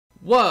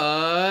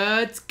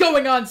What's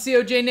going on,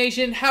 COJ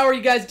Nation? How are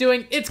you guys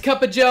doing? It's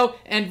Cup of Joe,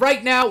 and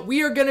right now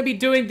we are going to be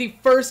doing the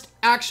first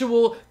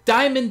actual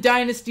Diamond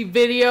Dynasty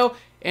video,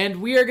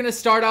 and we are going to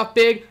start off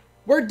big.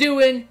 We're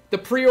doing the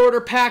pre-order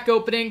pack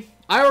opening.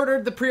 I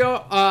ordered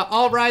the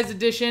All Rise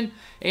edition,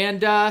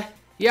 and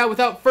yeah,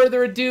 without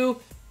further ado,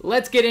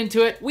 let's get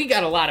into it. We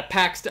got a lot of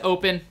packs to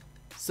open,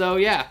 so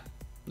yeah,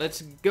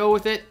 let's go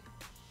with it.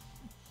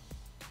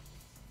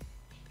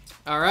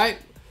 All right.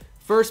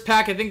 First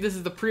pack, I think this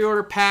is the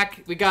pre-order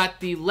pack. We got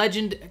the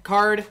Legend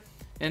card,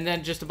 and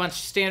then just a bunch of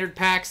standard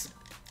packs.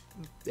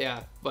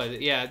 Yeah, but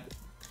yeah,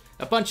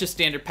 a bunch of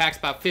standard packs,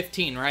 about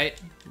 15,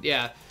 right?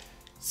 Yeah.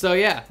 So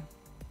yeah,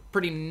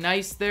 pretty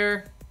nice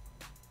there.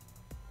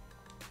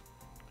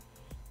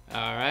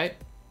 All right.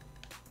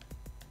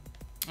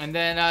 And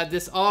then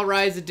this All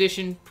Rise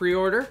edition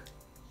pre-order.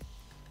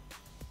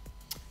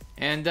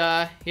 And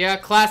yeah,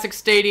 classic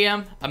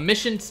stadium, a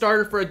mission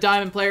starter for a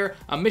diamond player,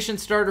 a mission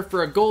starter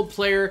for a gold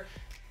player,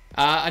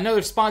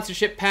 another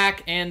sponsorship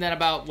pack, and then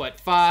about what,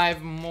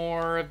 5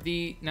 more of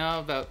the,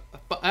 no, about,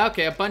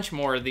 okay, a bunch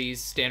more of these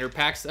standard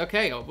packs.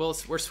 Okay, well,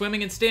 we're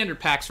swimming in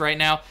standard packs right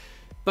now.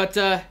 But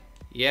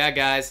yeah,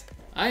 guys,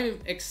 I'm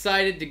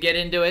excited to get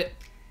into it.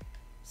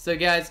 So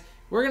guys,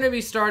 we're gonna be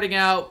starting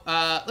out,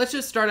 let's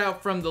just start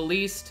out from the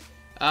least.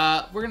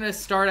 We're gonna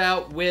start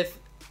out with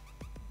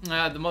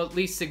the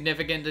least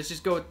significant. Let's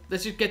just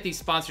get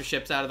these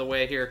sponsorships out of the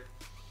way here.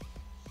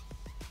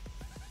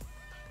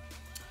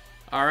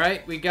 All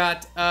right, we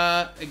got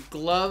a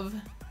glove,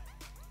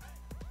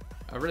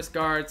 a wrist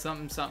guard,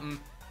 something,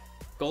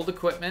 gold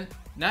equipment.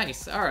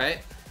 Nice. All right.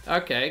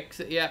 Okay.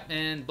 So, yeah,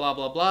 and blah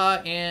blah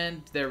blah,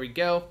 and there we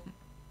go.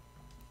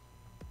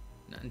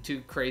 Nothing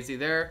too crazy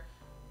there.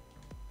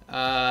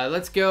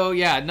 Let's go.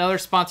 Yeah, another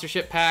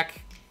sponsorship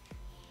pack.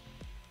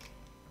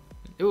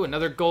 Ooh,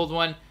 another gold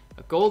one.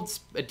 A gold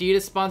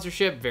Adidas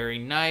sponsorship, very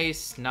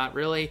nice. Not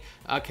really.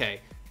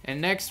 Okay,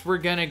 and next we're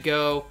gonna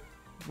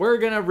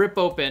rip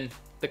open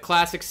the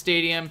classic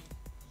stadium.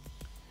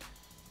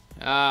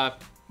 What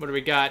do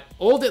we got?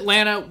 Old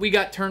Atlanta, we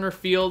got Turner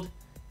Field.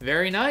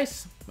 Very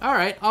nice. All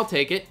right, I'll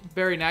take it.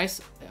 Very nice,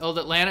 Old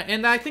Atlanta.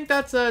 And I think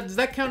that's, does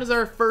that count as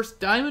our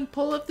first diamond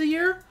pull of the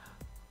year?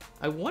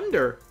 I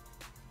wonder.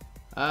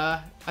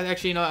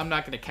 Actually, no, I'm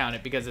not gonna count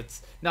it because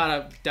it's not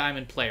a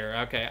diamond player.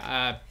 Okay,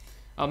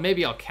 oh,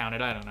 maybe I'll count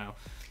it. I don't know.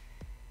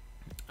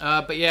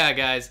 But yeah,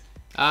 guys,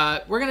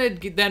 we're going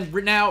to then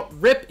now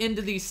rip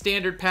into these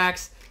standard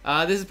packs.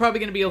 This is probably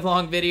going to be a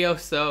long video,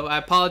 so I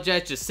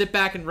apologize. Just sit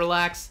back and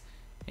relax.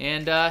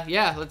 And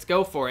yeah, let's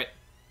go for it.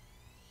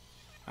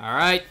 All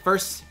right,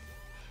 first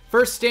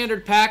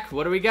standard pack.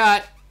 What do we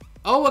got?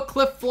 Oh, a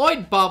Cliff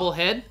Floyd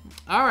bobblehead.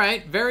 All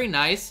right, very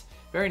nice.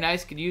 Very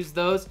nice. Could use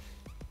those.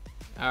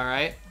 All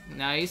right,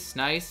 nice,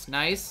 nice,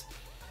 nice.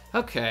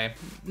 Okay,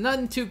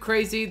 nothing too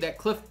crazy. That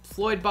Cliff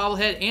Floyd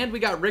bobblehead, and we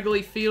got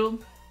Wrigley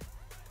Field.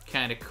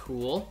 Kind of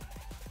cool.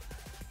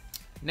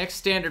 Next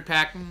standard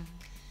pack.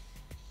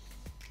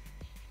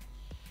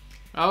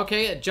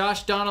 Okay, a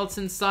Josh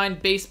Donaldson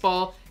signed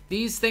baseball.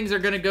 These things are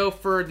gonna go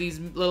for these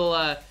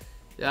little,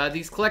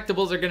 these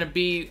collectibles are gonna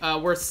be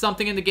worth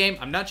something in the game.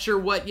 I'm not sure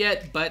what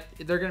yet, but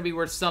they're gonna be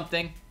worth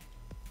something.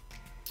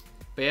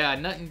 But yeah,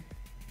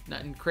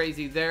 nothing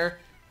crazy there.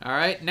 All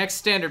right, next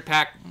standard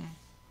pack.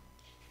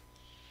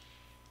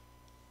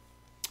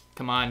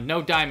 Come on,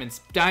 no diamonds.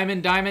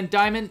 Diamond, diamond,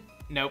 diamond.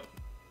 Nope.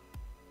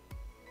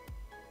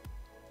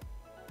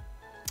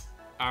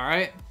 All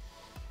right.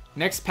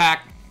 Next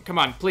pack. Come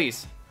on,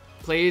 please.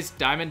 Please.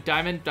 Diamond,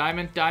 diamond,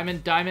 diamond,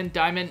 diamond, diamond,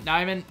 diamond,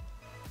 diamond.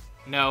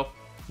 No.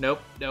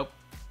 Nope, nope.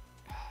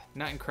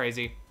 Nothing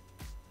crazy.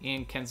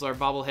 Ian Kinsler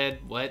bobblehead.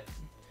 What?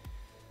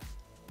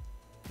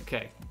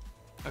 Okay.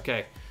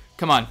 Okay.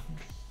 Come on.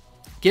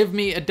 Give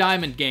me a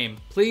diamond game.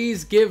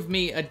 Please give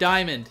me a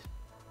diamond.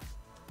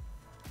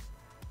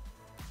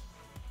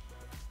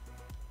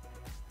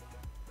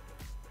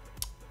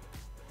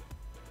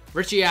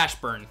 Richie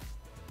Ashburn.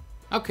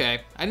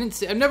 Okay, I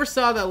never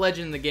saw that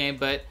legend in the game,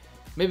 but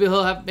maybe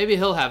he'll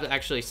have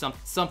actually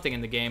something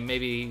in the game.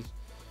 Maybe.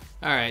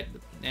 All right,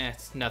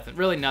 it's nothing.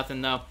 Really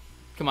nothing though.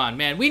 Come on,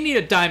 man. We need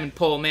a diamond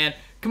pull, man.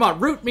 Come on,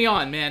 root me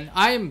on, man.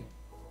 I'm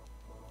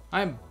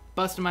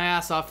busting my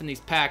ass off in these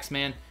packs,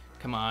 man.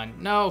 Come on,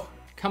 no,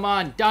 come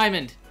on,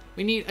 diamond.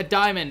 We need a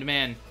diamond,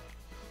 man.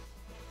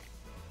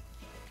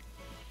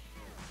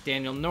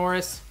 Daniel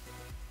Norris.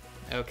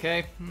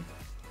 Okay.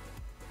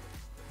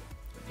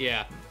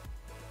 Yeah.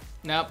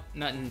 Nope,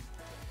 nothing.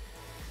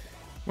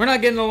 We're not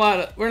getting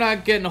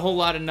a whole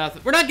lot of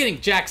nothing. We're not getting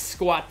jack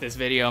squat this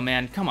video,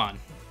 man. Come on.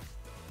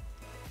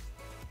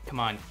 Come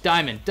on.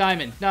 Diamond,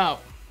 diamond. No.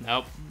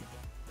 Nope.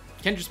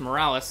 Kendrys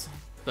Morales.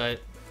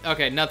 But,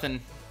 okay, nothing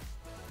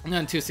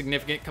too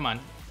significant. Come on.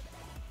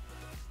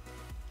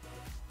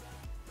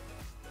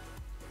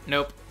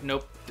 Nope,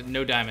 nope.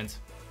 No diamonds.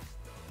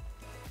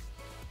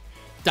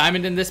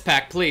 Diamond in this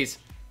pack, please.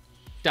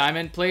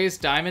 Diamond, please.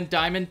 Diamond,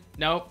 diamond.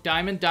 Nope.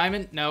 Diamond,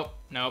 diamond. Nope.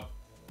 Nope.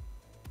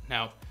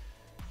 Nope.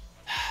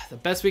 The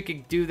best we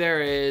could do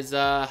there is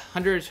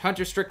Hunter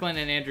Strickland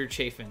and Andrew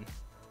Chafin.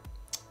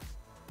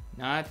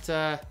 Not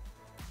the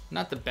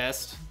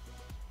best.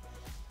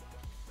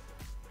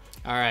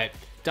 All right,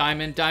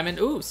 diamond.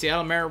 Ooh,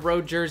 Seattle Mariners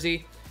road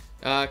jersey.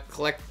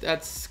 Collect.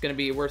 That's gonna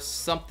be worth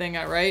something,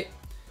 right?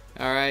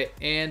 All right,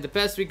 and the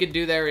best we could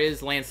do there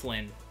is Lance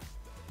Lynn.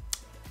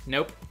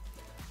 Nope.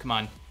 Come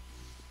on,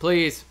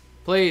 please.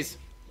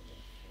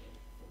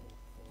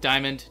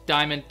 Diamond.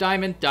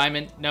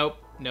 Nope.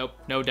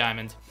 No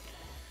diamond.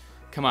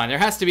 Come on, there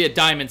has to be a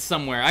diamond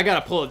somewhere. I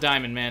gotta pull a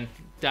diamond, man.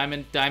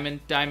 Diamond.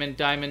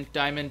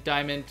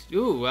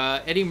 Ooh,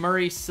 Eddie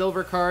Murray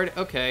silver card.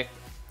 Okay,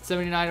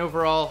 79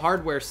 overall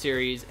hardware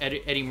series.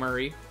 Eddie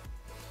Murray.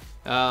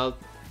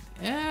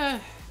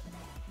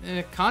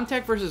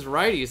 Contact versus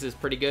righties is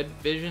pretty good.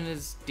 Vision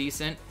is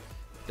decent.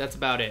 That's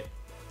about it.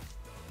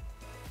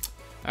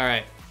 All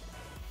right,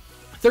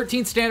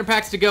 13 standard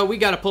packs to go. We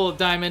gotta pull a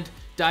diamond.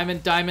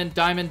 Diamond.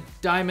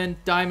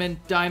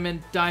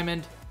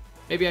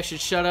 Maybe I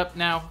should shut up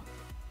now.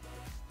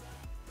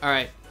 All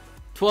right,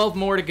 12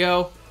 more to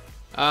go.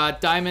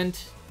 Diamond.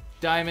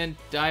 No.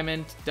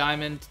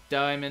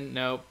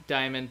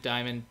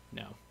 Diamond.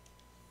 No.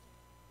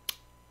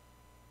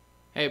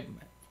 Hey,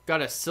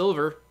 got a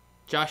silver.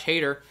 Josh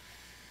Hader.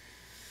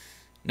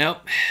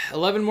 Nope.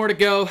 11 more to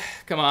go.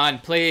 Come on,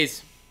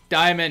 please.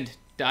 Diamond.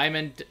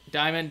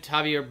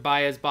 Javier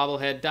Baez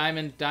bobblehead.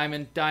 Diamond.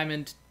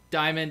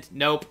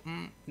 Nope.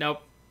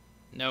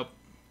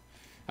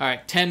 All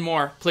right, 10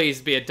 more.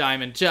 Please be a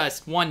diamond.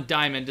 Just one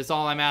diamond is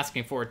all I'm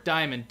asking for.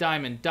 Diamond.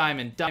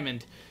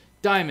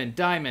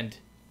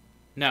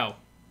 No.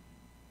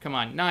 Come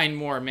on, 9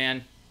 more,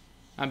 man.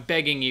 I'm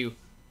begging you.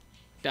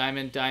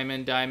 Diamond.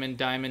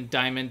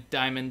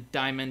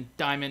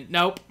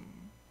 Nope.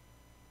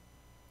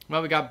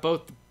 Well, we got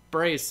both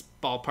Braves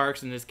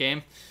ballparks in this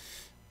game.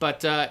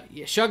 But,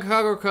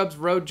 Chicago Cubs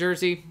road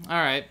jersey. All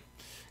right.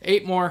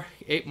 8 more.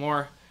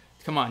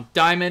 Come on.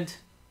 Diamond.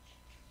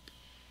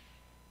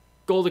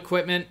 Gold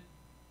equipment.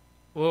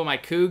 Whoa, my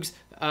Cougs.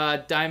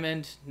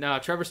 Diamond. No,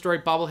 Trevor Story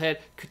bobblehead.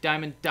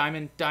 Diamond.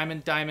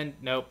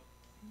 Nope.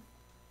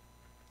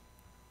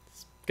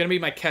 It's going to be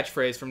my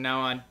catchphrase from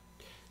now on.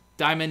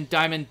 Diamond.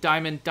 Nope.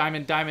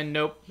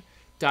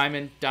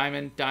 Diamond.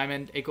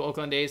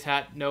 Oakland A's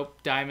hat. Nope.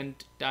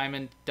 Diamond.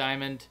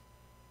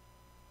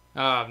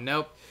 Oh,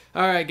 nope.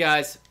 All right,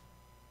 guys.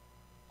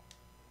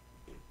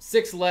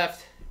 6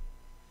 left.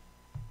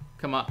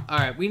 Come on. All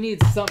right, we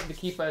need something to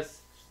keep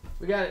us.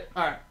 We got it.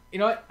 All right. You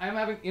know what?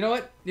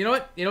 You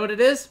know what it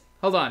is?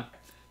 Hold on.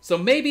 So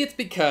maybe it's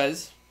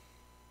because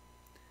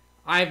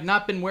I have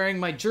not been wearing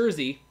my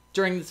jersey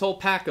during this whole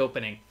pack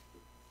opening.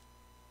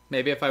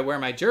 Maybe if I wear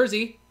my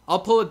jersey, I'll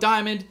pull a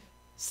diamond,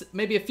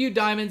 maybe a few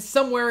diamonds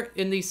somewhere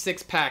in these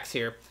 6 packs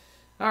here.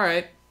 All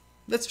right.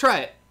 Let's try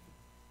it.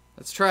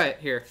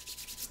 Here.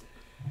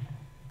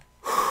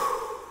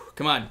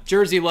 Come on.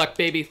 Jersey luck,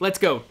 baby. Let's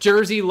go.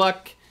 Jersey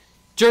luck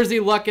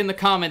in the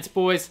comments,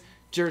 boys.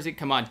 Jersey,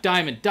 come on.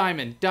 Diamond.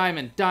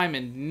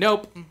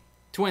 Nope.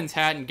 Twins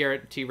hat and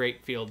Garrett T.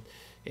 Ratefield.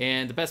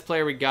 And the best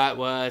player we got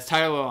was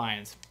Tyler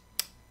Lyons.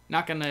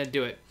 Not going to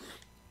do it.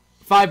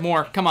 5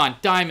 more. Come on.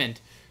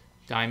 Diamond.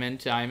 Nope.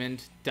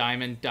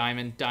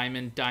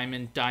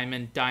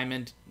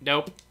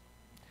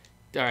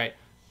 All right.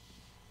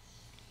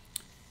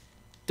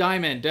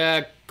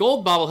 Diamond.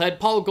 Gold bobblehead.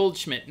 Paul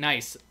Goldschmidt.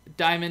 Nice.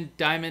 Diamond.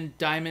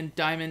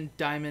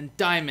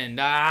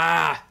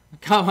 Ah!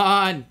 Come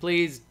on,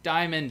 please.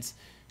 Diamonds.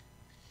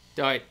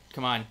 All right,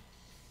 come on.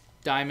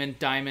 Diamond.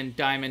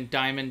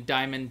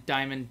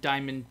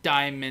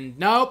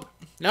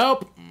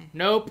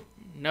 Nope.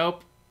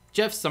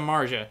 Jeff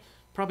Samardzija.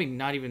 Probably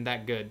not even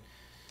that good.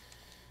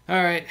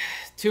 All right,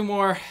 2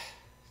 more.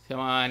 Come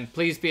on,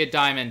 please be a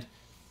diamond.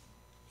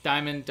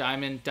 Diamond.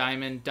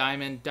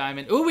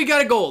 Ooh, we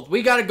got a gold.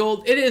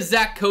 It is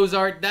Zach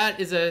Cozart.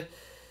 That's a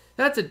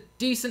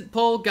decent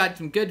pull. Got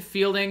some good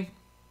fielding.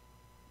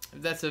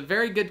 That's a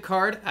very good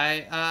card.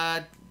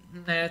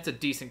 That's a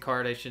decent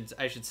card. I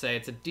should say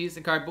it's a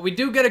decent card. But we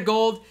do get a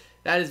gold.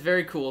 That is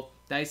very cool.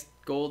 Nice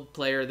gold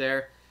player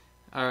there.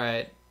 All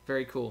right,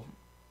 very cool.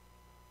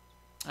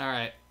 All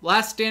right,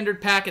 last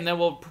standard pack, and then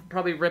we'll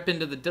probably rip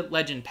into the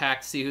legend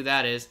pack to see who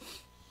that is.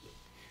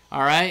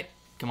 All right,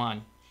 come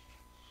on.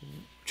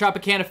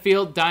 Tropicana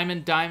Field,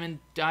 diamond, silver,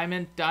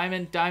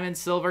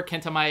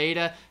 Kenta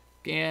Maeda,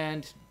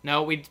 and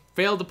no, we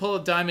failed to pull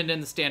a diamond in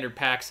the standard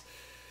packs.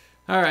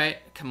 All right,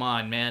 come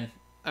on, man.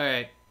 All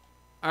right,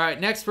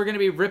 next we're going to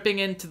be ripping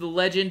into the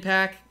legend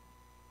pack,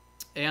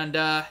 and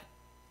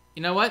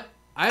you know what?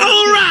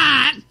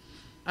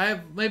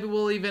 Maybe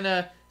we'll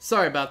even,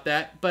 sorry about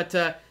that, but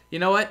you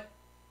know what?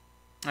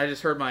 I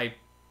just heard my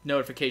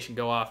notification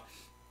go off.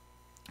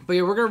 But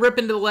yeah, we're going to rip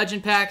into the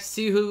legend pack,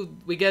 see who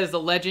we get as the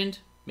legend.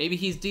 Maybe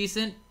he's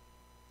decent.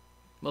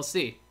 We'll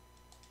see.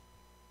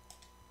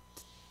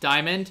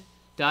 Diamond.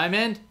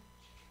 It's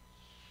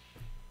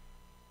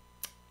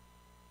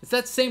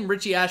that same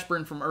Richie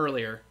Ashburn from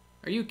earlier.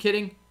 Are you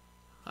kidding?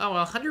 Oh,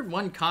 well,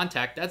 101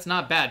 contact. That's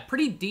not bad.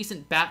 Pretty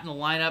decent bat in the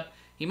lineup.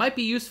 He might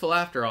be useful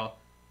after all.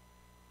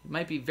 He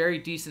might be very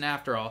decent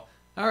after all.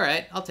 All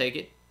right, I'll take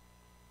it.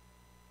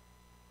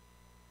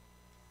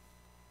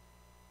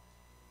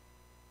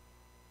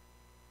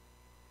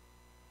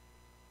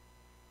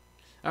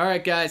 All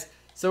right, guys.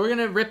 So we're going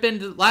to rip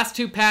into the last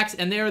 2 packs,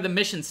 and they are the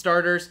mission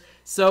starters.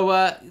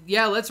 So,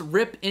 yeah, let's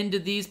rip into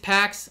these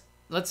packs.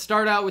 Let's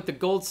start out with the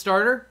gold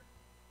starter.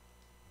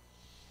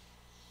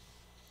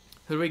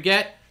 Who do we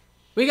get?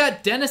 We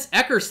got Dennis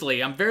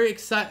Eckersley. I'm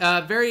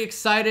very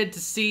excited to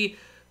see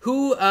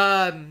who,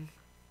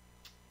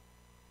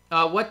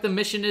 what the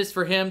mission is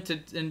for him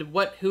and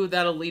who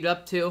that'll lead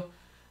up to.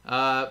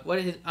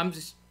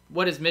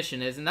 What his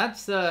mission is, and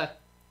that's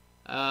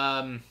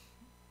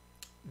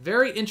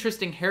very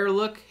interesting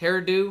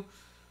hairdo.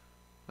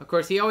 Of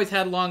course, he always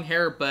had long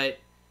hair, but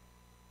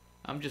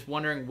I'm just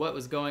wondering what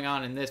was going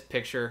on in this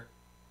picture.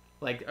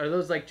 Like, are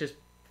those like just,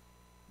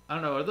 I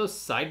don't know, are those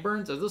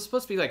sideburns? Are those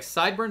supposed to be like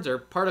sideburns or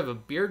part of a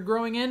beard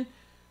growing in?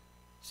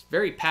 It's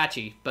very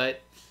patchy,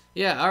 but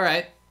yeah, all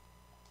right.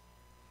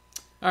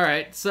 All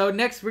right, so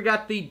next we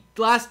got the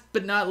last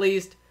but not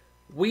least,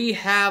 we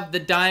have the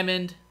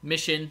Diamond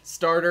Mission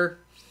starter.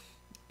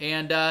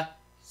 And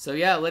so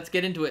yeah, let's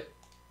get into it.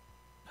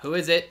 Who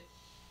is it?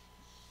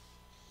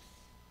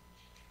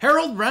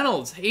 Harold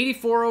Reynolds,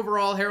 84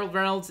 overall Harold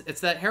Reynolds.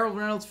 It's that Harold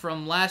Reynolds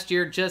from last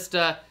year, just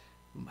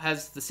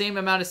has the same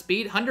amount of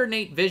speed,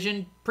 108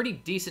 vision, pretty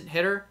decent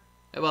hitter,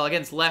 well,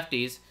 against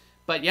lefties.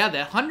 But yeah, the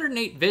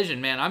 108 vision,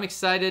 man, I'm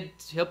excited.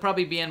 He'll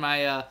probably be in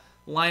my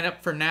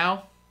lineup for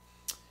now.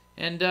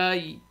 And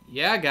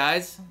yeah,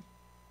 guys,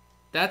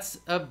 that's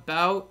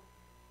about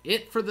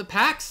it for the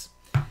packs.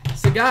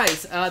 So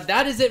guys,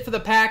 that is it for the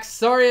packs.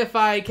 Sorry if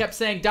I kept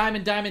saying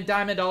diamond, diamond,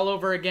 diamond all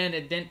over again.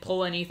 It didn't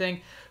pull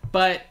anything.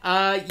 But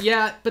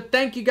yeah, but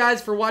thank you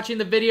guys for watching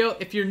the video.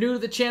 If you're new to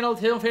the channel,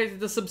 don't forget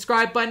the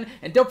subscribe button.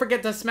 And don't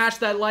forget to smash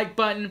that like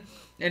button.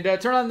 And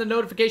turn on the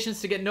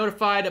notifications to get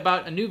notified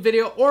about a new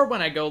video or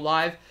when I go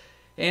live.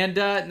 And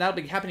that'll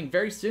be happening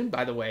very soon,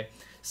 by the way.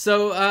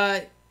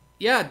 So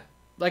yeah,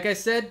 like I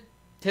said,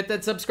 hit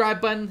that subscribe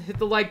button, hit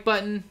the like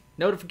button,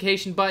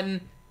 notification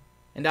button.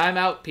 And I'm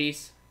out.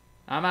 Peace.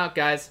 I'm out,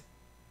 guys.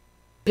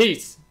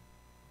 Peace.